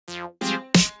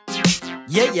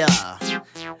Yeah.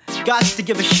 Got to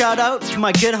give a shout out to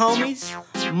my good homies,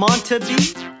 Monta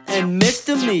B and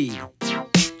Mista Mead.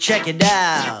 Check it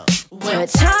out. What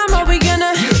time are we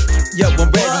gonna? Yo, I'm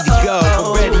ready to go,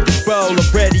 I'm ready to roll,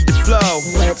 I'm ready to flow.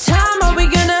 What time are we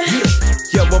gonna?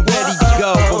 Yo, I'm ready to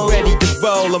go, I'm ready to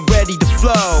roll, I'm ready to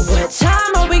flow. What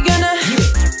time are we gonna?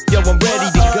 Yo, I'm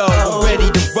ready to go, I'm ready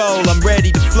to roll, I'm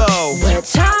ready to flow. What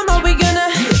time are we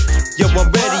gonna? Yo,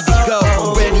 I'm ready to go,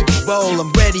 I'm ready to roll,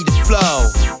 I'm ready to flow.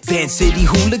 Van City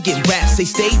hooligan raps, they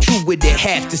stay true with it.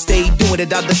 Have to stay doing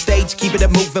it on the stage, keeping it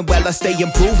moving while I stay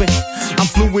improving. I'm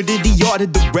fluid in the art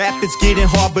of the rap, it's getting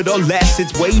hard but all last,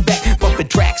 it's way back. Bumping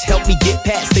tracks help me get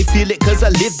past, they feel it cause I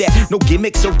live that. No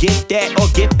gimmicks, so get that or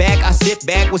get back. I sit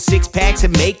back with 6 packs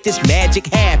and make this magic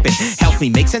happen. Help me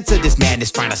make sense of this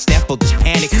madness, trying to stamp this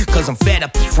panic, cause I'm fed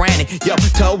up and frantic. Yo,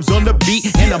 Tobes on the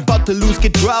beat and I'm about to lose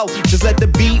control. Just let the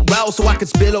beat roll so I can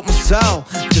spill out my soul.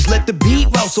 Just let the beat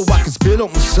roll so I can spill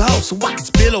out my soul. So I can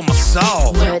spill on my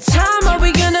soul. What time are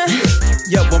we gonna?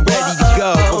 Yo, I'm ready to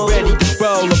go, I'm ready to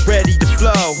roll, I'm ready to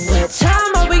flow. What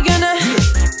time are we gonna?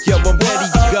 Yo, I'm ready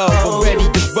to go, I'm ready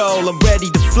to roll, I'm ready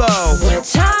to flow. What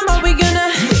time are we gonna?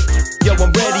 Yo,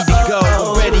 I'm ready to go,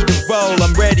 I'm ready to roll,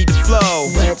 I'm ready to flow.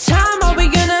 What time are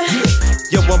we gonna?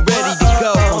 Yo, I'm ready to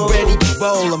go, I'm ready to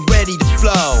roll, I'm ready to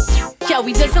flow. Yo,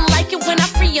 he doesn't like it when I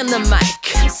free on the mic.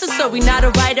 So we not a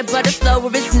writer, but a flower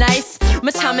is nice.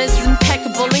 My time is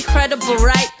impeccable, incredible,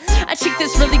 right? I chick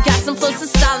this really got some flows of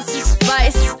silence and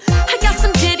spice. I got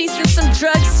some ditties and some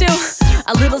drugs too.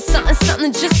 A little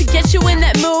something just to get you in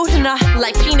that mood. And I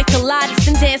like pina coladas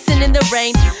and dancing in the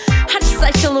rain. I just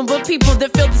like chilling with people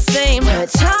that feel the same. What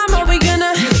time are we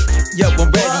gonna? Yo, I'm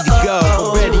ready to go,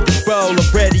 I'm ready to roll, I'm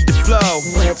ready to flow.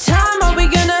 What time are we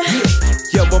gonna?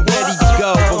 Yo, I'm ready to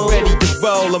go, I'm ready to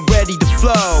roll, I'm ready to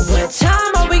flow. What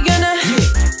time are we gonna?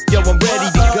 Yo, I'm ready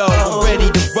to go, I'm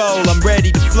ready to roll, I'm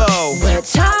ready to flow. What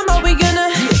time are we gonna?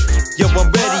 Yo,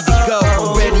 I'm ready to go,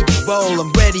 I'm ready to roll,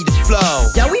 I'm ready to flow.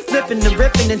 Yeah, we flipping and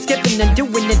ripping and skipping and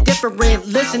doing it different.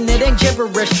 Listen, it ain't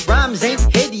gibberish, rhymes ain't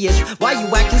hideous. Why you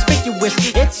act conspicuous?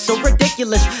 It's so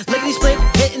ridiculous. Lickety split,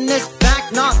 hitting this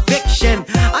back, not fiction.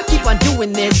 I keep on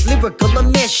doing this lyrical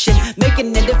omission,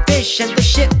 making it efficient. The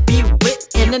shit be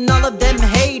written and all of them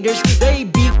haters, they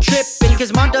be tripping.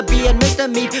 Cause Monta B and Mista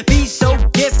Mead be so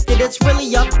gifted, it's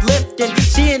really uplifting.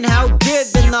 Seeing how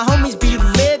driven the homies be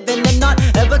living and not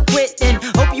ever quitting.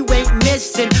 Hope you ain't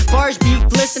missing, bars be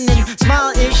glistening.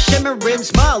 Smile is shimmering,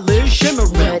 smile is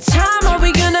shimmering. What time are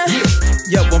we gonna?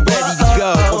 Yo, I'm ready to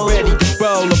go, I'm ready to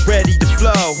roll, I'm ready to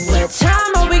flow. What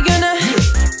time are we gonna?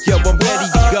 Yo, I'm ready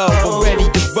to go, I'm ready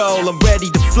to roll, I'm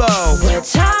ready to flow. What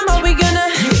time are we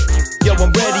gonna? Yo,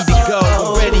 I'm ready to go,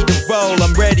 I'm ready to roll,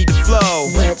 I'm ready to flow.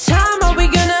 What time are we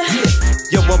gonna?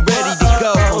 Yo, I'm ready to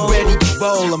go, I'm ready to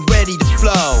roll, I'm ready to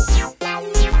flow.